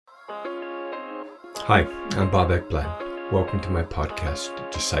Hi, I'm Bob Ekblad. Welcome to my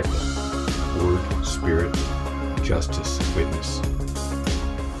podcast, Disciple, Word, Spirit, Justice, Witness.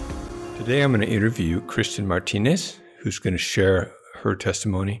 Today I'm going to interview Kristen Martinez, who's going to share her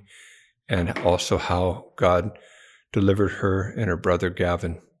testimony and also how God delivered her and her brother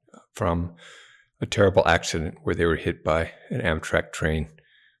Gavin from a terrible accident where they were hit by an Amtrak train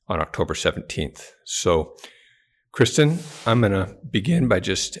on October 17th. So, Kristen, I'm going to begin by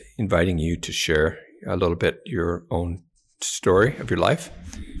just inviting you to share a little bit your own story of your life.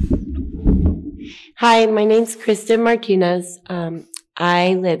 Hi, my name's Kristen Martinez.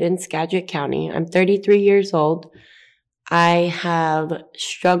 I live in Skagit County. I'm 33 years old. I have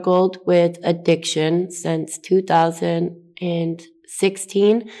struggled with addiction since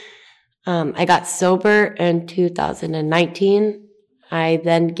 2016. I got sober in 2019. I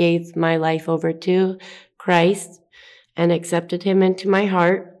then gave my life over to Christ and accepted him into my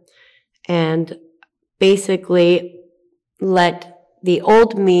heart and basically let the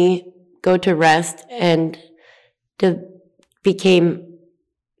old me go to rest and became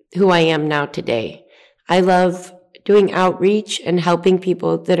who I am now today. I love doing outreach and helping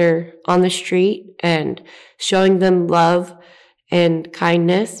people that are on the street and showing them love and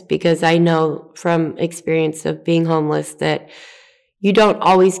kindness, because I know from experience of being homeless that you don't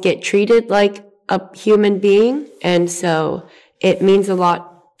always get treated like a human being. And so it means a lot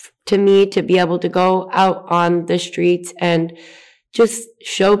to me to be able to go out on the streets and just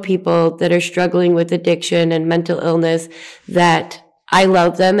show people that are struggling with addiction and mental illness that I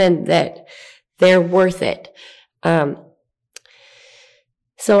love them and that they're worth it.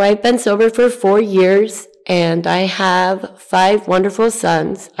 So I've been sober for 4 years and I have 5 wonderful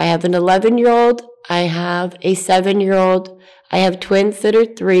sons. I have an 11-year-old, I have a 7-year-old, I have twins that are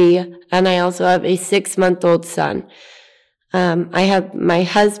 3, and I also have a 6-month-old son. I have my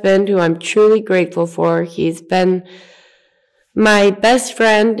husband, who I'm truly grateful for. He's been my best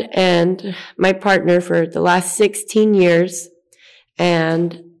friend and my partner for the last 16 years.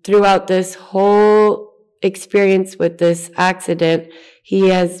 And throughout this whole experience with this accident, he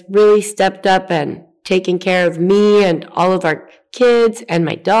has really stepped up and taken care of me and all of our kids and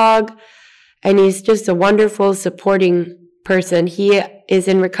my dog. And he's just a wonderful, supporting person. He is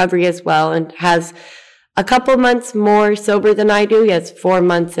in recovery as well and has a couple months more sober than I do. He has 4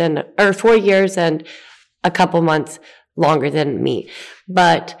 years and a couple months longer than me.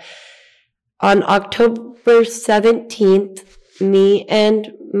 But on October 17th, me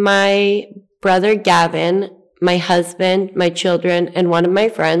and my brother Gavin, my husband, my children, and one of my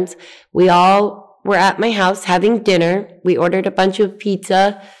friends, we all were at my house having dinner. We ordered a bunch of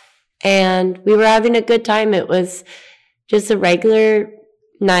pizza and we were having a good time. It was just a regular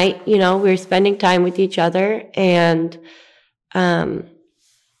night, we were spending time with each other, and then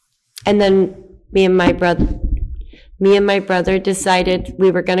me and my brother decided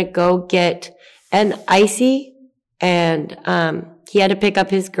we were going to go get an icy, and he had to pick up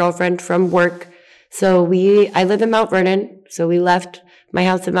his girlfriend from work. So I live in Mount Vernon, so we left my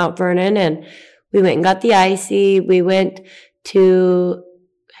house in Mount Vernon and we went and got the icy. We went to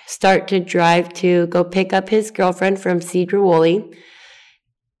start to drive to go pick up his girlfriend from Cedar Woolley.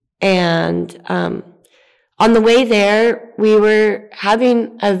 And on the way there, we were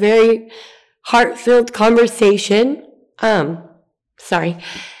having a very heart-filled conversation. We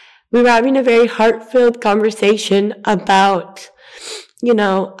were having a very heart-filled conversation about,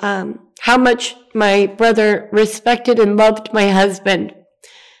 how much my brother respected and loved my husband,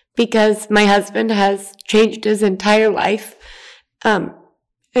 because my husband has changed his entire life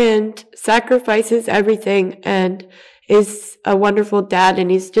and sacrifices everything and is a wonderful dad,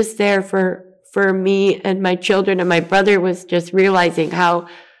 and he's just there for me and my children. And my brother was just realizing how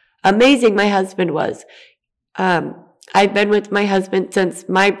amazing my husband was. I've been with my husband since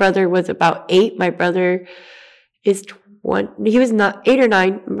my brother was about 8. My brother is he was not 8 or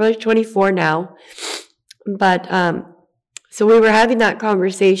 9. My brother's 24 now. But so we were having that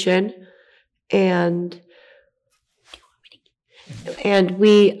conversation, and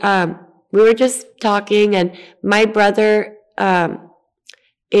we were just talking, and my brother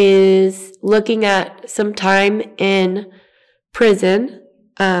is looking at some time in prison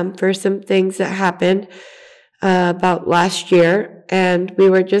for some things that happened about last year. And we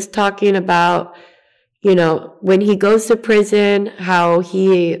were just talking about, when he goes to prison, how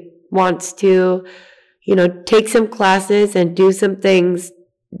he wants to, take some classes and do some things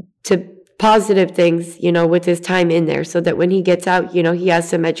to positive things, with his time in there, so that when he gets out, he has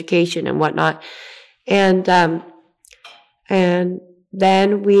some education and whatnot. And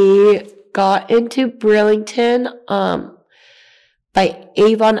then we got into Burlington by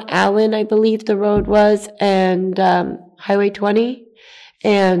Avon Allen, I believe the road was, and Highway 20.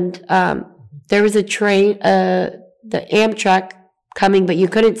 And there was a train, the Amtrak coming, but you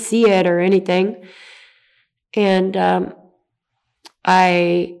couldn't see it or anything. And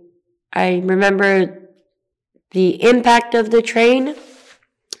I remember the impact of the train.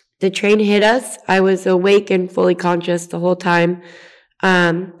 The train hit us. I was awake and fully conscious the whole time.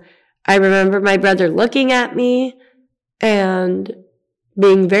 I remember my brother looking at me and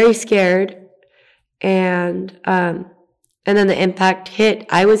being very scared. And then the impact hit.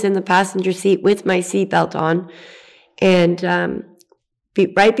 I was in the passenger seat with my seatbelt on. And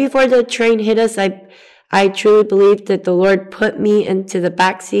right before the train hit us, I truly believed that the Lord put me into the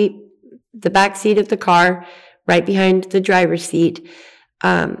back seat of the car, right behind the driver's seat.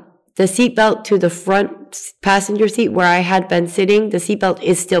 The seatbelt to the front passenger seat where I had been sitting, the seatbelt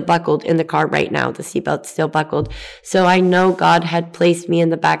is still buckled in the car right now. The seatbelt's still buckled. So I know God had placed me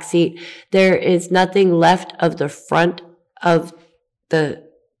in the back seat. There is nothing left of the front of the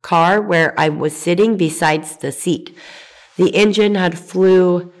car where I was sitting besides the seat. The engine had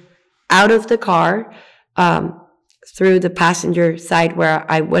flew out of the car through the passenger side where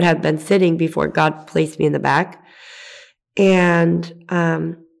I would have been sitting before God placed me in the back. And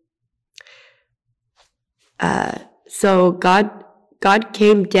so God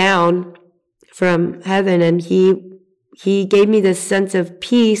came down from heaven, and he gave me this sense of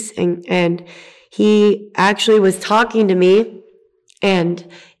peace, and he actually was talking to me, and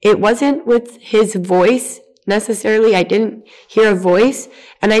it wasn't with his voice necessarily. I didn't hear a voice,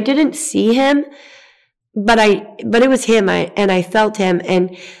 and I didn't see him, but it was him, and I felt him.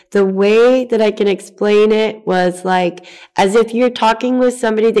 And the way that I can explain it was like as if you're talking with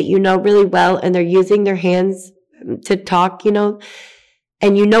somebody that you know really well, and they're using their hands to talk,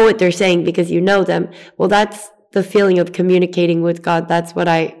 and you know what they're saying because you know them. Well, that's the feeling of communicating with God. That's what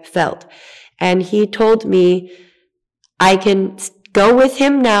I felt. And he told me I can go with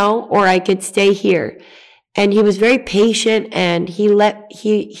him now, or I could stay here. And he was very patient, and he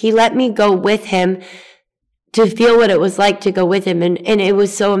let me go with him to feel what it was like to go with him. And it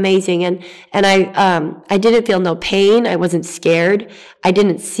was so amazing. And I didn't feel no pain. I wasn't scared. I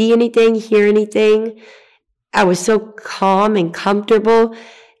didn't see anything, hear anything. I was so calm and comfortable.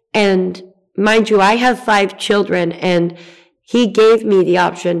 And mind you, I have 5 children, and he gave me the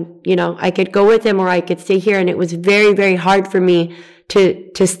option, I could go with him or I could stay here. And it was very, very hard for me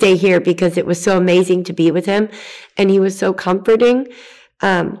to stay here because it was so amazing to be with him. And he was so comforting.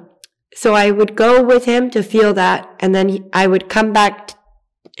 So I would go with him to feel that. And then I would come back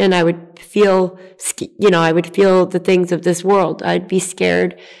and I would feel, I would feel the things of this world. I'd be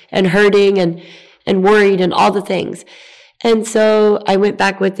scared and hurting and worried and all the things. And so I went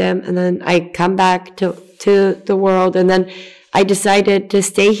back with him, and then I come back to the world, and then I decided to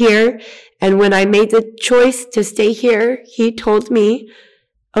stay here. And when I made the choice to stay here, he told me,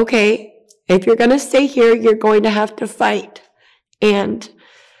 okay, if you're going to stay here, you're going to have to fight. And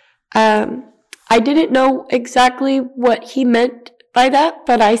I didn't know exactly what he meant by that,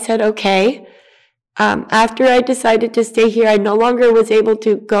 but I said, okay. After I decided to stay here, I no longer was able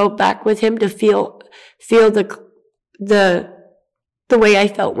to go back with him to feel the way I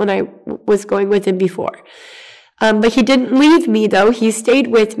felt when I was going with him before. But he didn't leave me, though. He stayed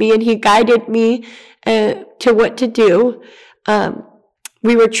with me, and he guided me to what to do.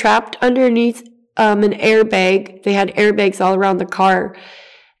 We were trapped underneath an airbag. They had airbags all around the car.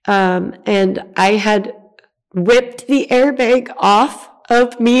 And I had ripped the airbag off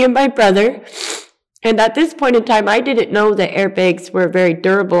of me and my brother. And at this point in time, I didn't know that airbags were very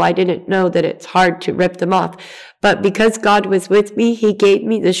durable. I didn't know that it's hard to rip them off. But because God was with me, he gave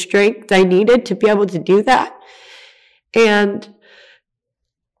me the strength I needed to be able to do that. And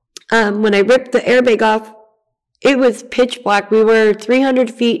when I ripped the airbag off, it was pitch black. We were 300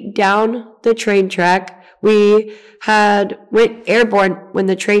 feet down the train track. We went airborne when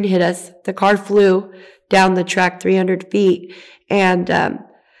the train hit us. The car flew down the track 300 feet. And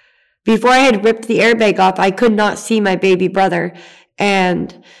before I had ripped the airbag off, I could not see my baby brother.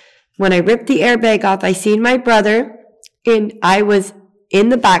 And when I ripped the airbag off, I seen my brother, and I was in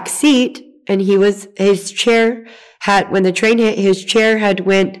the back seat, and his chair when the train hit, his chair had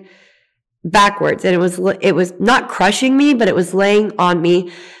went backwards, and it was not crushing me, but it was laying on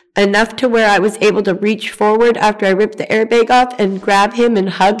me enough to where I was able to reach forward after I ripped the airbag off and grab him and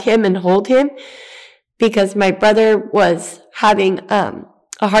hug him and hold him, because my brother was having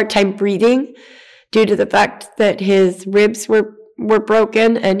a hard time breathing due to the fact that his ribs were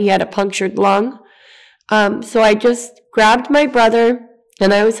broken and he had a punctured lung. So I just grabbed my brother,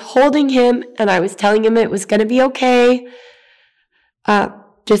 and I was holding him, and I was telling him it was going to be okay.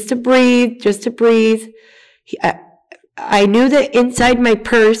 just to breathe. I knew that inside my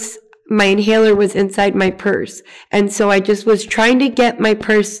purse, my inhaler was inside my purse. And so I just was trying to get my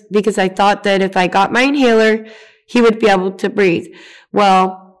purse because I thought that if I got my inhaler, he would be able to breathe.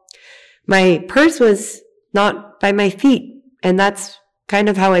 Well, my purse was not by my feet. And that's kind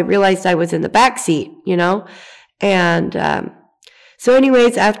of how I realized I was in the back seat, And so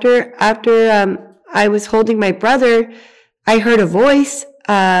anyways, after I was holding my brother, I heard a voice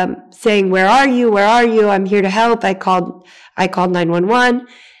saying, "Where are you? Where are you? I'm here to help." I called 911,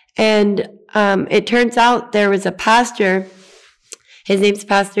 and it turns out there was a pastor. His name's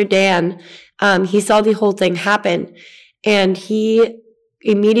Pastor Dan. He saw the whole thing happen, and he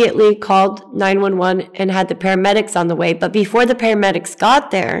immediately called 911 and had the paramedics on the way. But before the paramedics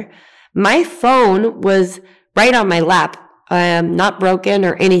got there, my phone was right on my lap, not broken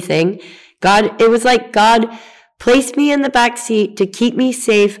or anything. It was like God placed me in the back seat to keep me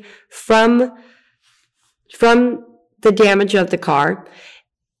safe from the damage of the car,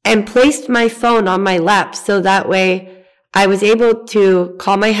 and placed my phone on my lap so that way I was able to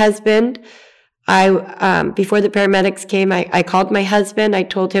call my husband. Before the paramedics came, I called my husband. I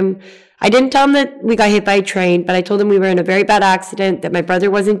told him, I didn't tell him that we got hit by a train, but I told him we were in a very bad accident, that my brother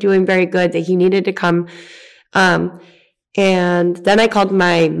wasn't doing very good, that he needed to come. And then I called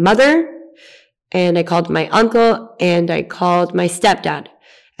my mother, and I called my uncle, and I called my stepdad,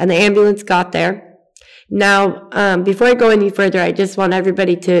 and the ambulance got there. Now, before I go any further, I just want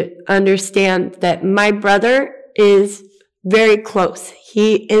everybody to understand that my brother is very close.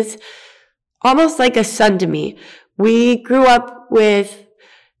 He is almost like a son to me. We grew up with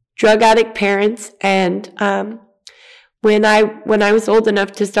drug addict parents, and when I was old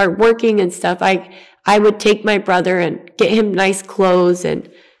enough to start working and stuff, I would take my brother and get him nice clothes and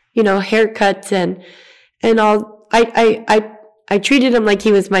haircuts and all. I treated him like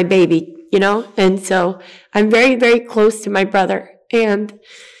he was my baby, and so I'm very, very close to my brother. And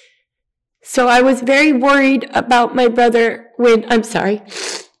so I was very worried about my brother when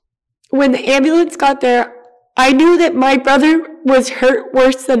the ambulance got there. I knew that my brother was hurt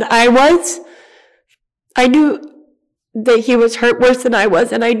worse than I was. I knew that he was hurt worse than I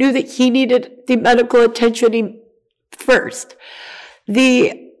was, and I knew that he needed the medical attention first.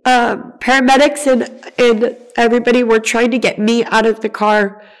 The paramedics and everybody were trying to get me out of the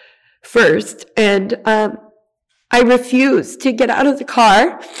car first, and I refused to get out of the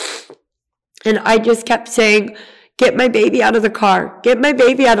car, and I just kept saying, "Get my baby out of the car, get my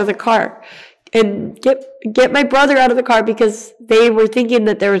baby out of the car, and get my brother out of the car," because they were thinking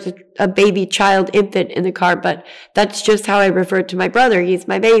that there was a baby child infant in the car, but that's just how I referred to my brother. He's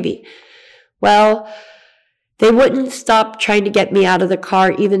my baby. Well, they wouldn't stop trying to get me out of the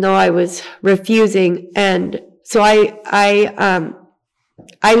car, even though I was refusing. And so I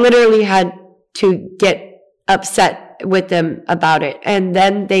literally had to get upset with them about it. And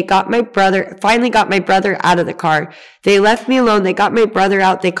then they finally got my brother out of the car. They left me alone. They got my brother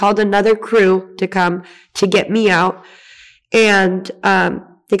out. They called another crew to come to get me out. And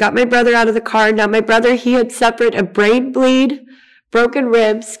they got my brother out of the car. Now, my brother, he had suffered a brain bleed, broken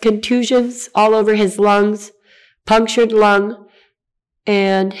ribs, contusions all over his lungs, punctured lung,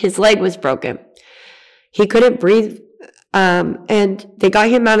 and his leg was broken. He couldn't breathe, and they got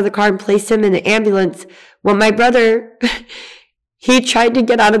him out of the car and placed him in the ambulance. Well, my brother, he tried to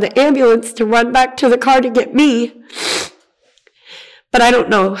get out of the ambulance to run back to the car to get me, but I don't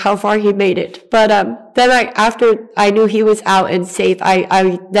know how far he made it. But then after I knew he was out and safe,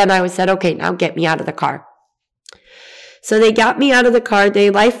 I said, "Okay, now get me out of the car." So they got me out of the car.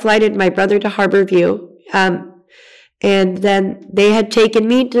 They life-flighted my brother to Harborview. And then they had taken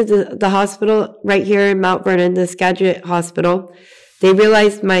me to the hospital right here in Mount Vernon, the Skagit Hospital. They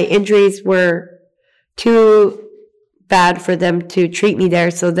realized my injuries were too bad for them to treat me there,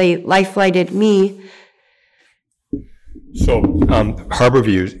 so they life-flighted me. So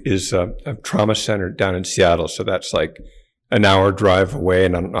Harborview is a trauma center down in Seattle, so that's like an hour drive away,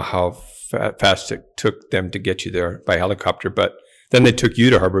 and I don't know how fast it took them to get you there by helicopter, but then they took you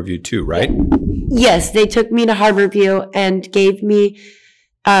to Harborview too, right? Yes, they took me to Harborview and gave me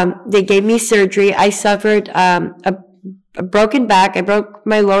surgery. I suffered a broken back. I broke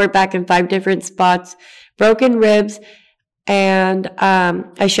my lower back in 5 different spots, broken ribs, and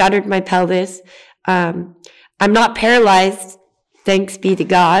I shattered my pelvis. I'm not paralyzed, thanks be to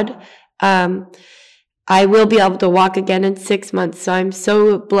God. I will be able to walk again in 6 months, so I'm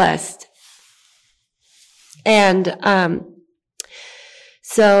so blessed. And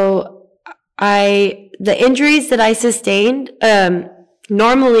so the injuries that I sustained,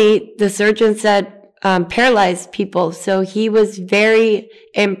 normally the surgeon said, paralyzed people. So he was very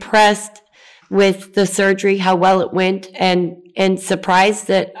impressed with the surgery, how well it went, and surprised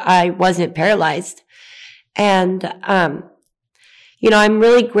that I wasn't paralyzed. And, I'm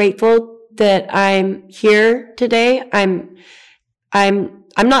really grateful that I'm here today. I'm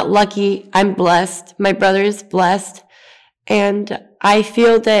not lucky. I'm blessed. My brother is blessed. And I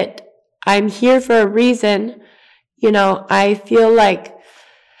feel that I'm here for a reason. I feel like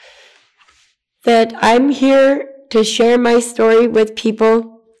that I'm here to share my story with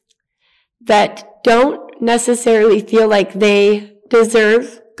people that don't necessarily feel like they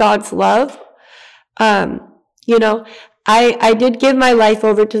deserve God's love. I did give my life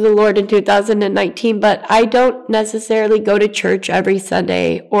over to the Lord in 2019, but I don't necessarily go to church every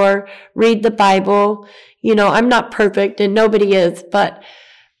Sunday or read the Bible. I'm not perfect and nobody is, but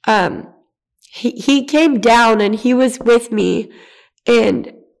he came down and he was with me,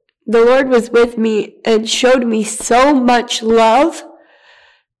 and the Lord was with me and showed me so much love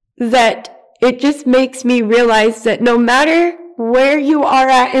that it just makes me realize that no matter where you are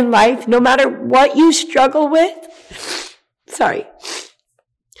at in life, no matter what you struggle with,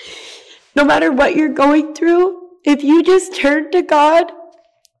 no matter what you're going through, if you just turn to God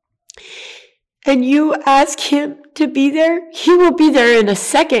and you ask him to be there, he will be there in a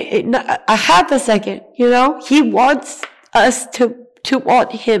second, a half a second. He wants us to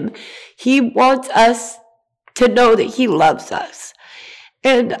want him. He wants us to know that he loves us.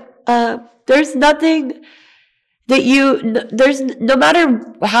 And there's nothing that no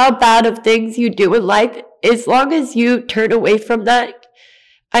matter how bad of things you do in life, as long as you turn away from that,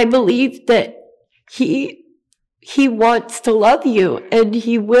 I believe that he wants to love you, and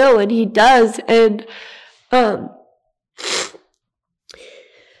he will, and he does. And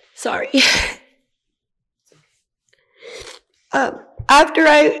after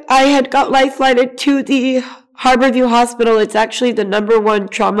I had got life-flighted to the Harborview Hospital, it's actually the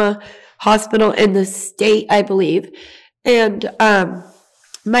 #1 trauma hospital in the state, I believe. And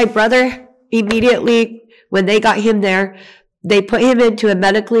my brother, immediately when they got him there, they put him into a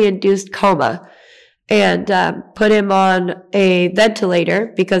medically induced coma and put him on a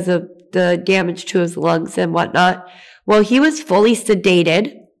ventilator because of the damage to his lungs and whatnot. Well, he was fully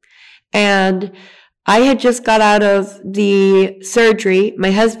sedated, and I had just got out of the surgery.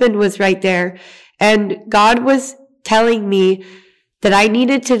 My husband was right there, and God was telling me that I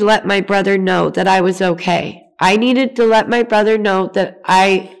needed to let my brother know that I was okay. I needed to let my brother know that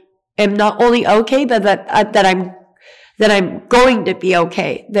I am not only okay, but that I'm going to be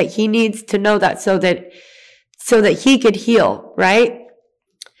okay. That he needs to know that so that he could heal, right?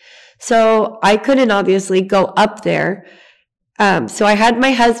 So I couldn't obviously go up there. So I had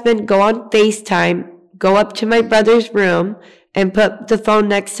my husband go on FaceTime, go up to my brother's room and put the phone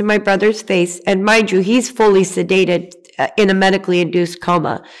next to my brother's face. And mind you, he's fully sedated in a medically induced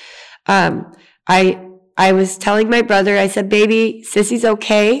coma. I was telling my brother, I said, baby, Sissy's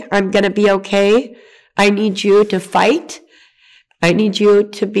okay. I'm going to be okay. I need you to fight. I need you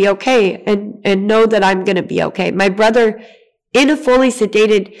to be okay and know that I'm going to be okay. My brother, in a fully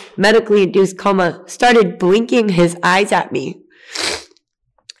sedated, medically induced coma, started blinking his eyes at me.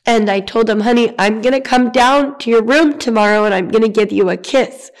 And I told him, honey, I'm going to come down to your room tomorrow and I'm going to give you a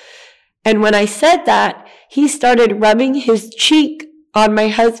kiss. And when I said that, he started rubbing his cheek on my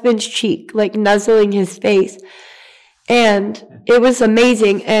husband's cheek, like nuzzling his face. And it was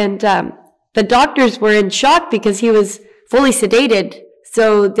amazing. And the doctors were in shock because he was fully sedated.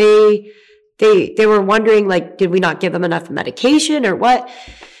 So they were wondering, like, did we not give him enough medication or what?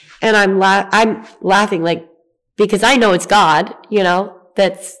 And I'm laughing, like, because I know it's God,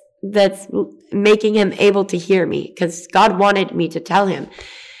 that's making him able to hear me, because God wanted me to tell him.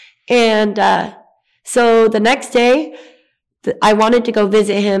 And so the next day, I wanted to go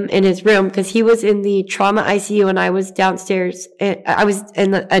visit him in his room because he was in the trauma ICU and I was downstairs. I was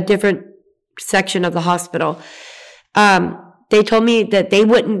in a different section of the hospital. They told me that they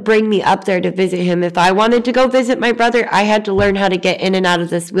wouldn't bring me up there to visit him. If I wanted to go visit my brother, I had to learn how to get in and out of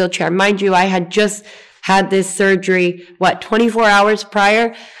this wheelchair. Mind you, I had just had this surgery, 24 hours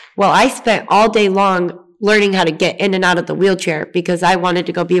prior? Well, I spent all day long learning how to get in and out of the wheelchair because I wanted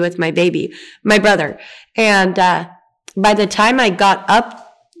to go be with my brother. And by the time I got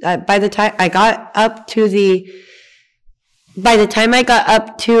up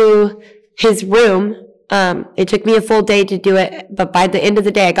to his room, it took me a full day to do it, but by the end of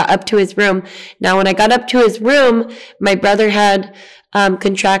the day, I got up to his room. Now, when I got up to his room, my brother had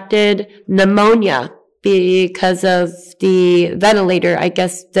contracted pneumonia because of the ventilator. I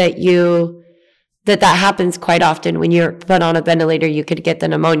guess that happens quite often when you're put on a ventilator, you could get the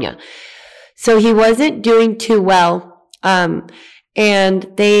pneumonia. So he wasn't doing too well. And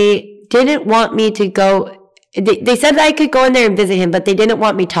they didn't want me to go. They said that I could go in there and visit him, but they didn't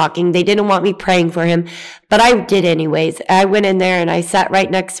want me talking. They didn't want me praying for him. But I did anyways. I went in there and I sat right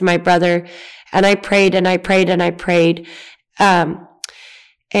next to my brother and I prayed and I prayed and I prayed. And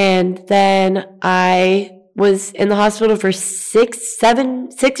then I was in the hospital for 6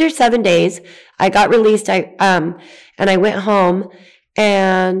 or 7 days. I got released. And I went home,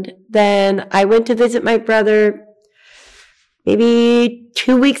 and then I went to visit my brother maybe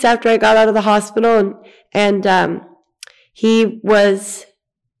 2 weeks after I got out of the hospital, and he was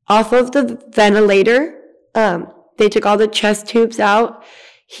off of the ventilator. They took all the chest tubes out.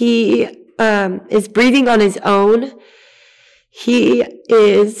 He is breathing on his own. He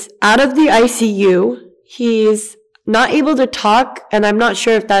is out of the ICU. He's not able to talk, and I'm not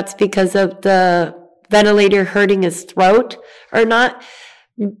sure if that's because of the ventilator hurting his throat or not,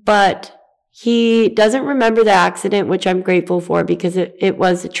 but he doesn't remember the accident, which I'm grateful for because it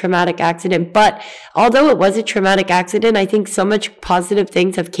was a traumatic accident. But although it was a traumatic accident, I think so much positive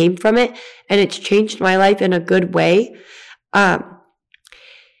things have came from it, and it's changed my life in a good way.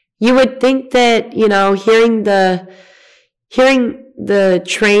 You would think that, hearing the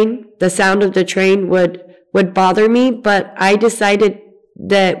train, the sound of the train would bother me, but I decided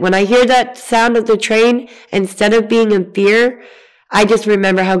that when I hear that sound of the train, instead of being in fear, I just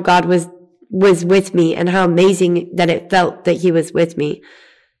remember how God was with me and how amazing that it felt that he was with me.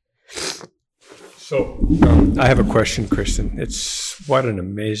 So I have a question, Kristen. It's what an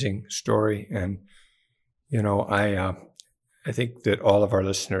amazing story. And, I think that all of our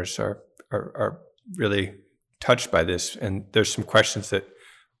listeners are really touched by this. And there's some questions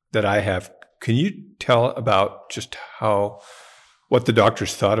that I have. Can you tell about just what the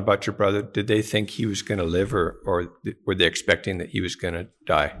doctors thought about your brother? Did they think he was going to live, or were they expecting that he was going to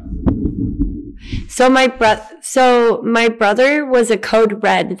die? So my brother was a code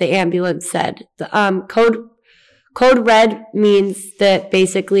red, the ambulance said. The code red means that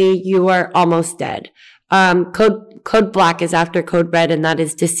basically you are almost dead. Code black is after code red, and that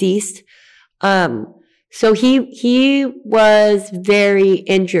is deceased. So he was very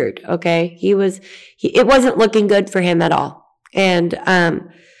injured, okay? It wasn't looking good for him at all. And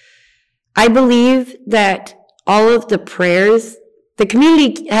I believe that all of the prayers, the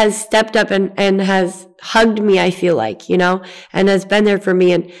community has stepped up and has hugged me, I feel like, and has been there for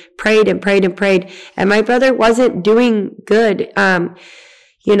me and prayed and prayed and prayed. And my brother wasn't doing good.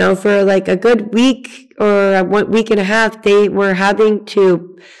 For like a good week or a week and a half, they were having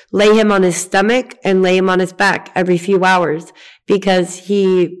to lay him on his stomach and lay him on his back every few hours because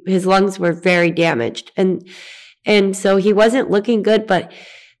his lungs were very damaged. And so he wasn't looking good, but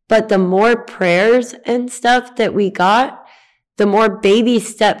the more prayers and stuff that we got, the more baby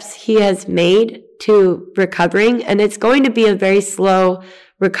steps he has made to recovering. And it's going to be a very slow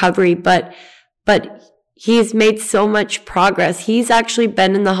recovery, but he's made so much progress. He's actually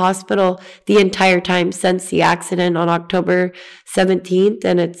been in the hospital the entire time since the accident on October 17th.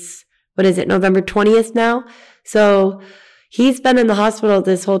 And it's, November 20th now? So he's been in the hospital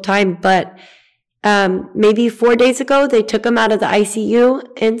this whole time, but maybe 4 days ago, they took him out of the ICU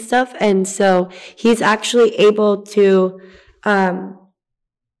and stuff. And so he's actually able to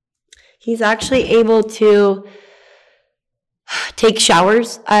take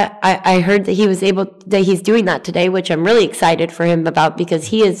showers. I heard that he's doing that today, which I'm really excited for him about because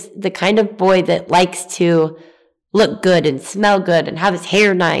he is the kind of boy that likes to look good and smell good and have his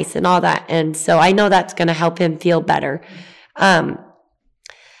hair nice and all that. And so I know that's going to help him feel better.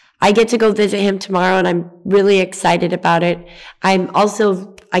 I get to go visit him tomorrow, and I'm really excited about it.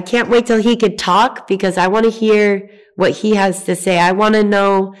 I can't wait till he could talk because I want to hear what he has to say. I want to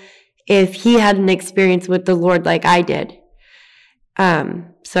know if he had an experience with the Lord like I did.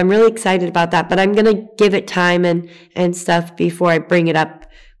 So I'm really excited about that, but I'm going to give it time and stuff before I bring it up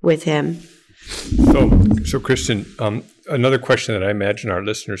with him. So Kristen, another question that I imagine our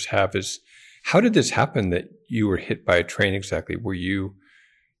listeners have is, how did this happen that you were hit by a train exactly? Were you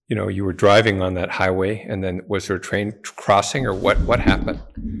were driving on that highway, and then was there a train crossing, or what happened?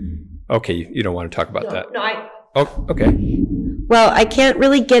 Okay, you don't want to talk about that. No, Oh, okay. Well, I can't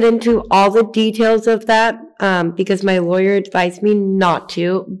really get into all the details of that because my lawyer advised me not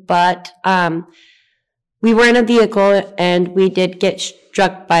to, but we were in a vehicle and we did get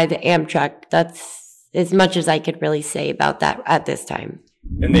struck by the Amtrak. That's as much as I could really say about that at this time.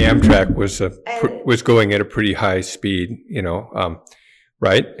 And the Amtrak was going at a pretty high speed,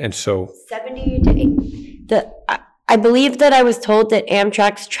 right? And so 70 to 80. I believe that I was told that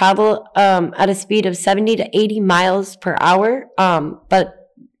Amtrak's travel at a speed of 70 to 80 miles per hour. But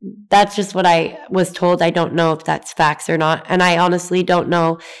that's just what I was told. I don't know if that's facts or not. And I honestly don't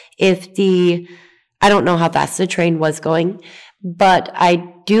know I don't know how fast the train was going, but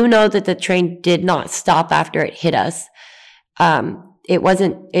I do know that the train did not stop after it hit us.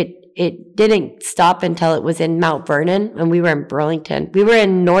 It didn't stop until it was in Mount Vernon, and we were in Burlington. We were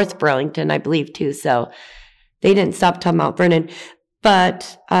in North Burlington, I believe, too. So they didn't stop till Mount Vernon.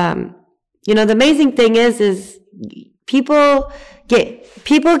 But, the amazing thing is people get,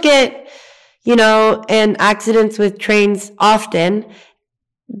 in accidents with trains often,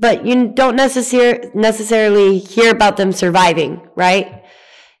 but you don't necessarily hear about them surviving, right?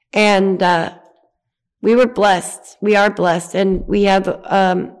 And we were blessed. We are blessed, and we have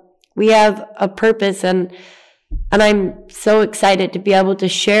a purpose, and I'm so excited to be able to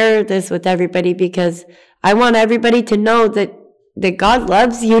share this with everybody, because I want everybody to know that God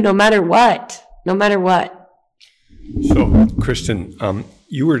loves you no matter what. So, Kristen,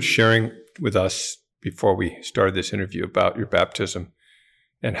 you were sharing with us before we started this interview about your baptism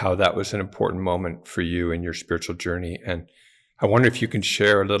and how that was an important moment for you in your spiritual journey. And I wonder if you can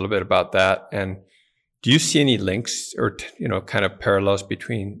share a little bit about that. And do you see any links or, kind of parallels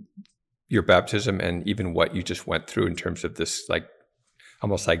between your baptism and even what you just went through in terms of this, like,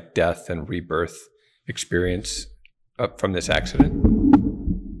 almost like death and rebirth experience from this accident?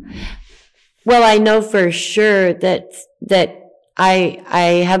 Well, I know for sure that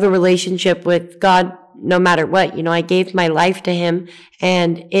I have a relationship with God no matter what. I gave my life to him,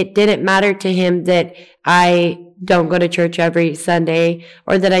 and it didn't matter to him that I don't go to church every Sunday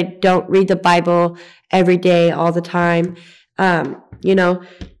or that I don't read the Bible every day all the time.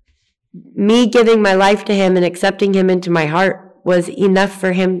 Me giving my life to him and accepting him into my heart was enough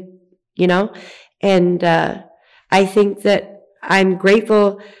for him, and I think that I'm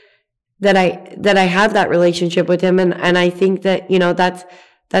grateful that I have that relationship with him, and I think that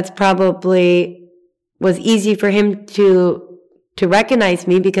that's probably was easy for him to recognize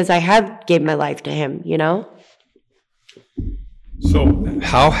me because I have gave my life to him. So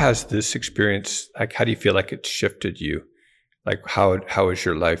how has this experience, like, how do you feel like it shifted you? Like, how is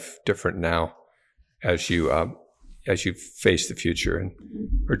your life different now as you face the future,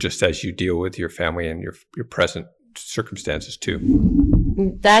 or just as you deal with your family and your present circumstances too?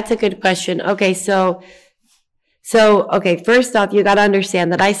 That's a good question. Okay, so first off, you got to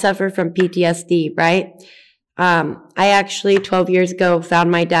understand that I suffer from PTSD, right? I actually 12 years ago found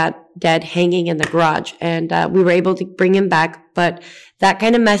my dad dead hanging in the garage, and we were able to bring him back, but that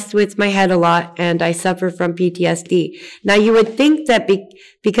kind of messed with my head a lot, and I suffer from PTSD. Now, you would think that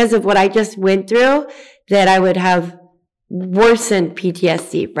because of what I just went through, that I would have worsened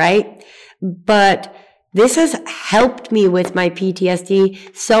PTSD, right? But this has helped me with my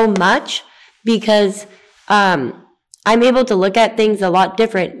PTSD so much because I'm able to look at things a lot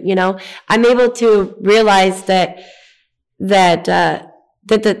different. I'm able to realize that the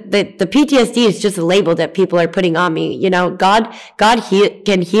PTSD is just a label that people are putting on me. God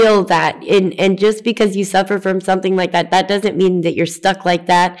can heal that. And just because you suffer from something like that, that doesn't mean that you're stuck like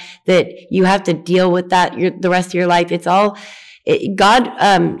that you have to deal with that the rest of your life.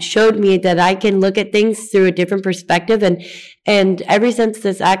 God showed me that I can look at things through a different perspective. And ever since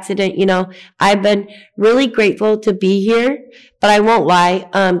this accident, I've been really grateful to be here, but I won't lie.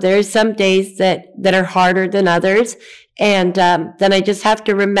 There's some days that are harder than others. And then I just have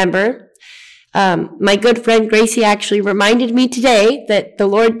to remember, my good friend Gracie actually reminded me today that the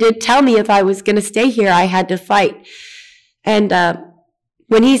Lord did tell me if I was going to stay here, I had to fight. And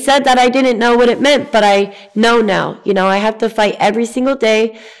when he said that, I didn't know what it meant, but I know now. I have to fight every single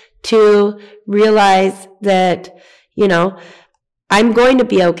day to realize that, I'm going to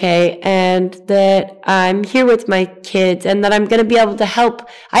be okay, and that I'm here with my kids, and that I'm going to be able to help.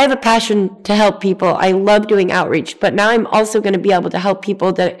 I have a passion to help people. I love doing outreach, but now I'm also going to be able to help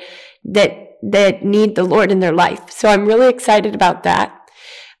people that need the Lord in their life. So I'm really excited about that.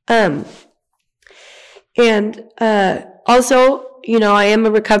 Also, I am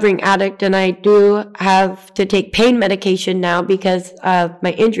a recovering addict, and I do have to take pain medication now because of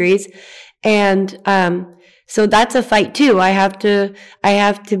my injuries. And so that's a fight too. I have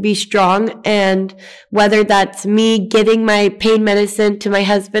to be strong, and whether that's me giving my pain medicine to my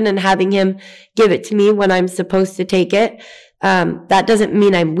husband and having him give it to me when I'm supposed to take it, that doesn't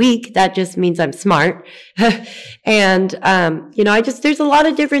mean I'm weak. That just means I'm smart. And there's a lot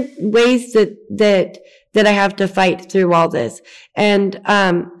of different ways that I have to fight through all this. And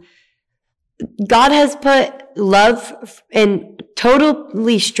God has put love in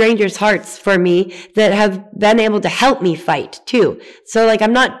totally strangers' hearts for me that have been able to help me fight too. So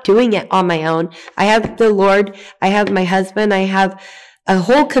I'm not doing it on my own. I have the Lord, I have my husband, I have a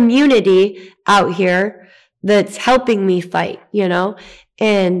whole community out here that's helping me fight,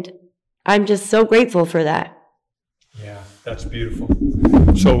 and I'm just so grateful for that. Yeah, that's beautiful.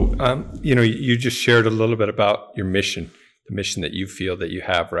 So, you just shared a little bit about your mission, the mission that you feel that you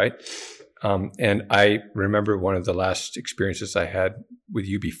have, right? And I remember one of the last experiences I had with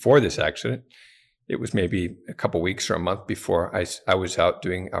you before this accident. It was maybe a couple weeks or a month before I was out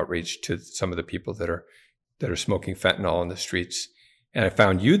doing outreach to some of the people that are smoking fentanyl on the streets, and I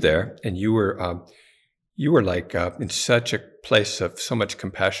found you there, and you were like in such a place of so much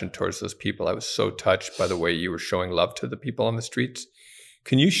compassion towards those people. I was so touched by the way you were showing love to the people on the streets.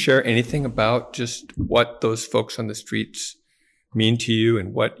 Can you share anything about just what those folks on the streets mean to you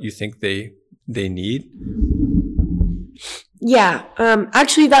and what you think they need? Yeah,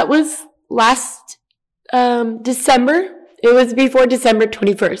 actually, that was last December. It was before December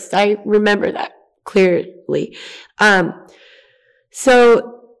 21st. I remember that clearly.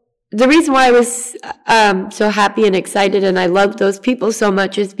 So the reason why I was so happy and excited and I loved those people so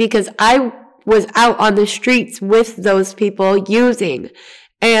much is because I was out on the streets with those people using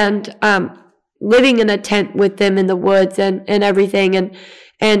and living in a tent with them in the woods and everything.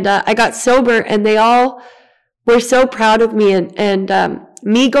 And I got sober, and they all were so proud of me and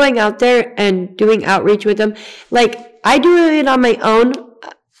me going out there and doing outreach with them. Like, I do it on my own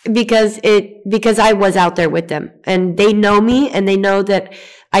because I was out there with them, and they know me, and they know that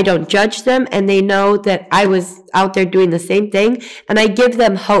I don't judge them, and they know that I was out there doing the same thing, and I give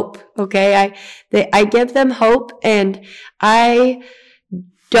them hope. Okay. I give them hope, and I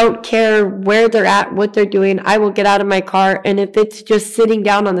don't care where they're at, what they're doing. I will get out of my car, and if it's just sitting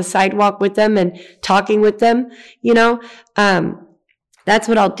down on the sidewalk with them and talking with them, that's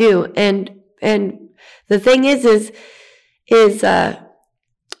what I'll do. And the thing is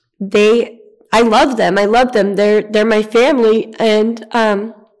I love them. I love them. They're my family, and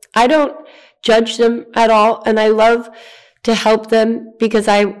I don't judge them at all. And I love to help them because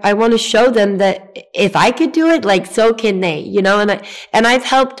I want to show them that if I could do it, like, so can they, and I've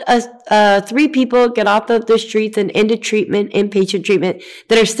helped 3 people get off of the streets and into treatment, inpatient treatment,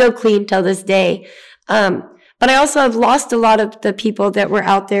 that are still clean till this day. But I also have lost a lot of the people that were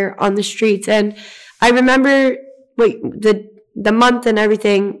out there on the streets. And I remember the month and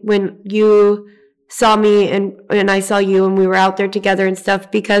everything when you saw me and I saw you, and we were out there together and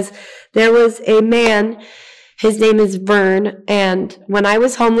stuff, because there was a man. His name is Vern, and when I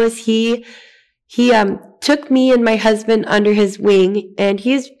was homeless, he took me and my husband under his wing, and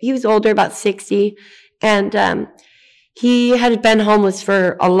he was older, about 60, and he had been homeless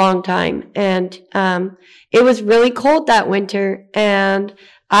for a long time, and it was really cold that winter, and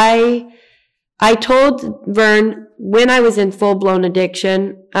I told Vern when I was in full-blown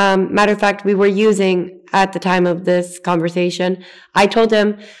addiction, matter of fact, we were using at the time of this conversation, I told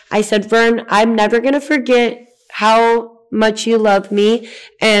him, I said, Vern, I'm never going to forget how much you love me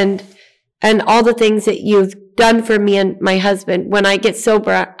and all the things that you've done for me and my husband. When I get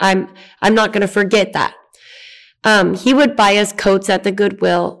sober, I'm not going to forget that. He would buy us coats at the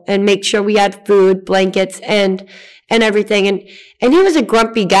Goodwill and make sure we had food, blankets, and everything. And he was a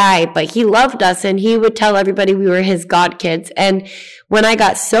grumpy guy, but he loved us, and he would tell everybody we were his God kids. And when I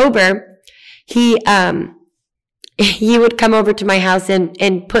got sober, he would come over to my house and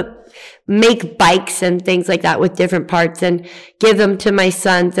make bikes and things like that with different parts and give them to my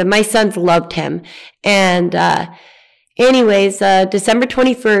sons, and my sons loved him. And anyways, December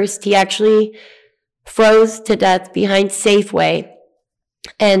 21st, he actually froze to death behind Safeway.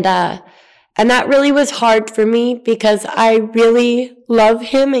 And that really was hard for me because I really love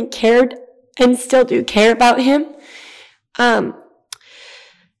him and cared and still do care about him.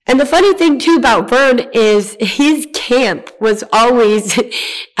 And the funny thing, too, about Vern is his camp was always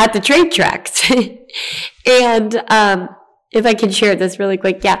at the train tracks. And if I can share this really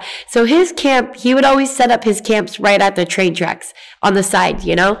quick, yeah. So his camp, he would always set up his camps right at the train tracks on the side,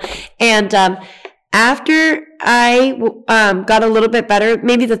 And after I got a little bit better,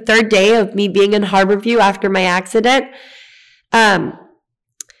 maybe the 3rd day of me being in Harborview after my accident,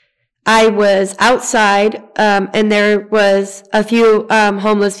 I was outside, and there was a few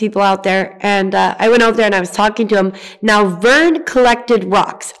homeless people out there, and I went over there and I was talking to him. Now, Vern collected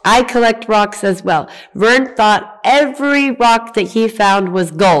rocks. I collect rocks as well. Vern thought every rock that he found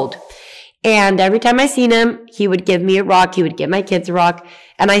was gold. And every time I seen him, he would give me a rock. He would give my kids a rock,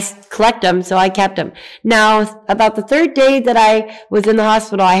 and I collect them, so I kept them. Now, about the 3rd day that I was in the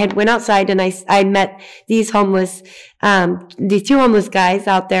hospital, I had went outside and I met these two homeless guys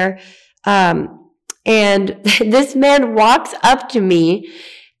out there. And this man walks up to me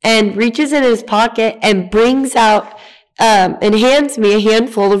and reaches in his pocket and brings out and hands me a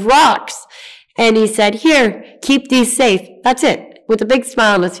handful of rocks. And he said, here, keep these safe. That's it. With a big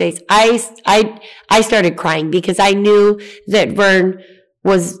smile on his face. I started crying because I knew that Vern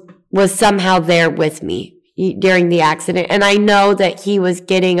was somehow there with me during the accident. And I know that he was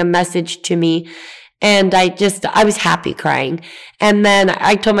getting a message to me. And I was happy crying. And then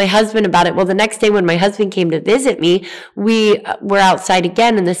I told my husband about it. Well, the next day when my husband came to visit me, we were outside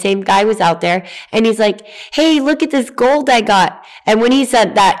again and the same guy was out there. And he's like, hey, look at this gold I got. And when he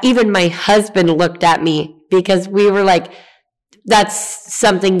said that, even my husband looked at me because we were like, that's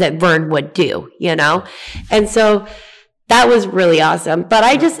something that Vern would do, you know? And so that was really awesome. But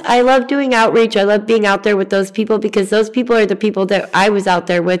I love doing outreach. I love being out there with those people because those people are the people that I was out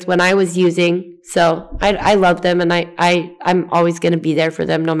there with when I was using. So I love them, and I'm always going to be there for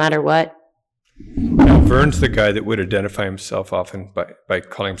them no matter what. Now, Vern's the guy that would identify himself often by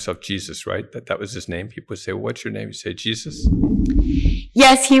calling himself Jesus, right? That was his name. People would say, well, what's your name? You say, Jesus?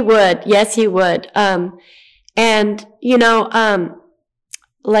 Yes, he would. Yes, he would. And, you know,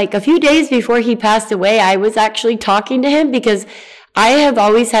 like a few days before he passed away, I was actually talking to him because I have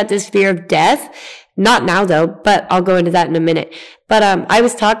always had this fear of death. Not now though, but I'll go into that in a minute. But, I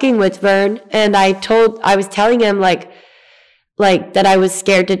was talking with Vern and I was telling him like that I was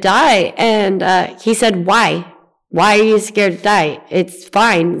scared to die. And, he said, why? Why are you scared to die? It's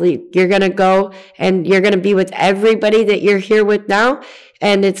fine. You're going to go and you're going to be with everybody that you're here with now.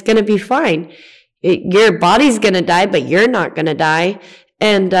 And it's going to be fine. Your body's going to die, but you're not going to die.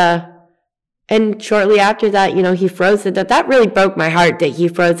 And shortly after that, you know, he froze to death. That really broke my heart that he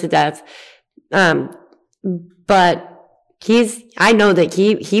froze to death. But I know that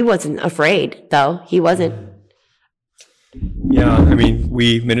he wasn't afraid though. He wasn't. Yeah. I mean,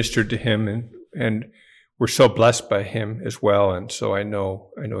 we ministered to him and we're so blessed by him as well. And so I know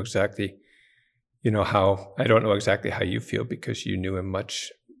exactly, you know, I don't know exactly how you feel because you knew him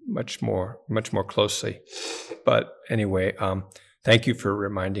much more closely. But anyway, thank you for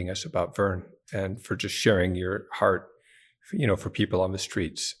reminding us about Vern and for just sharing your heart, you know, for people on the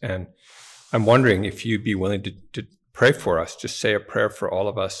streets. And I'm wondering if you'd be willing to pray for us, just say a prayer for all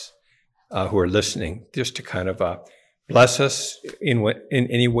of us who are listening, just to kind of bless us in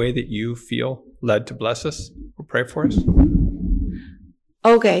any way that you feel led to bless us or pray for us.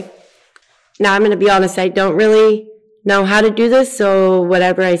 Okay. Now I'm going to be honest, I don't really know how to do this, so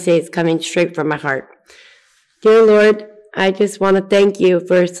whatever I say is coming straight from my heart. Dear Lord, I just want to thank you,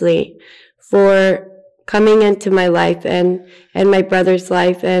 firstly, for coming into my life and my brother's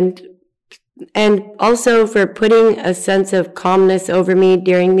life, and also for putting a sense of calmness over me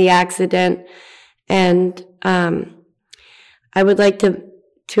during the accident. And I would like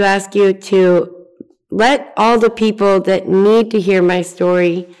to ask you to let all the people that need to hear my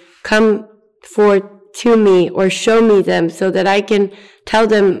story come forth to me or show me them so that I can tell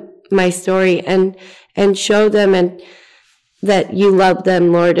them my story and show them and that you love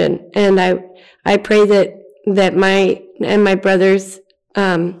them, Lord. And I pray that my brother's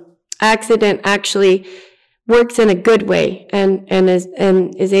accident actually works in a good way and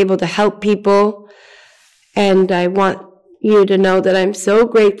is able to help people. And I want you to know that I'm so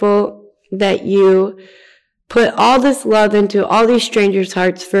grateful that you put all this love into all these strangers'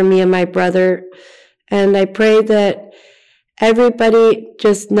 hearts for me and my brother. And I pray that everybody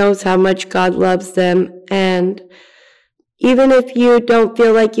just knows how much God loves them. And even if you don't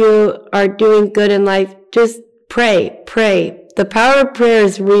feel like you are doing good in life, just pray. The power of prayer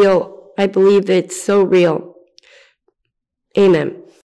is real. I believe it's so real. Amen.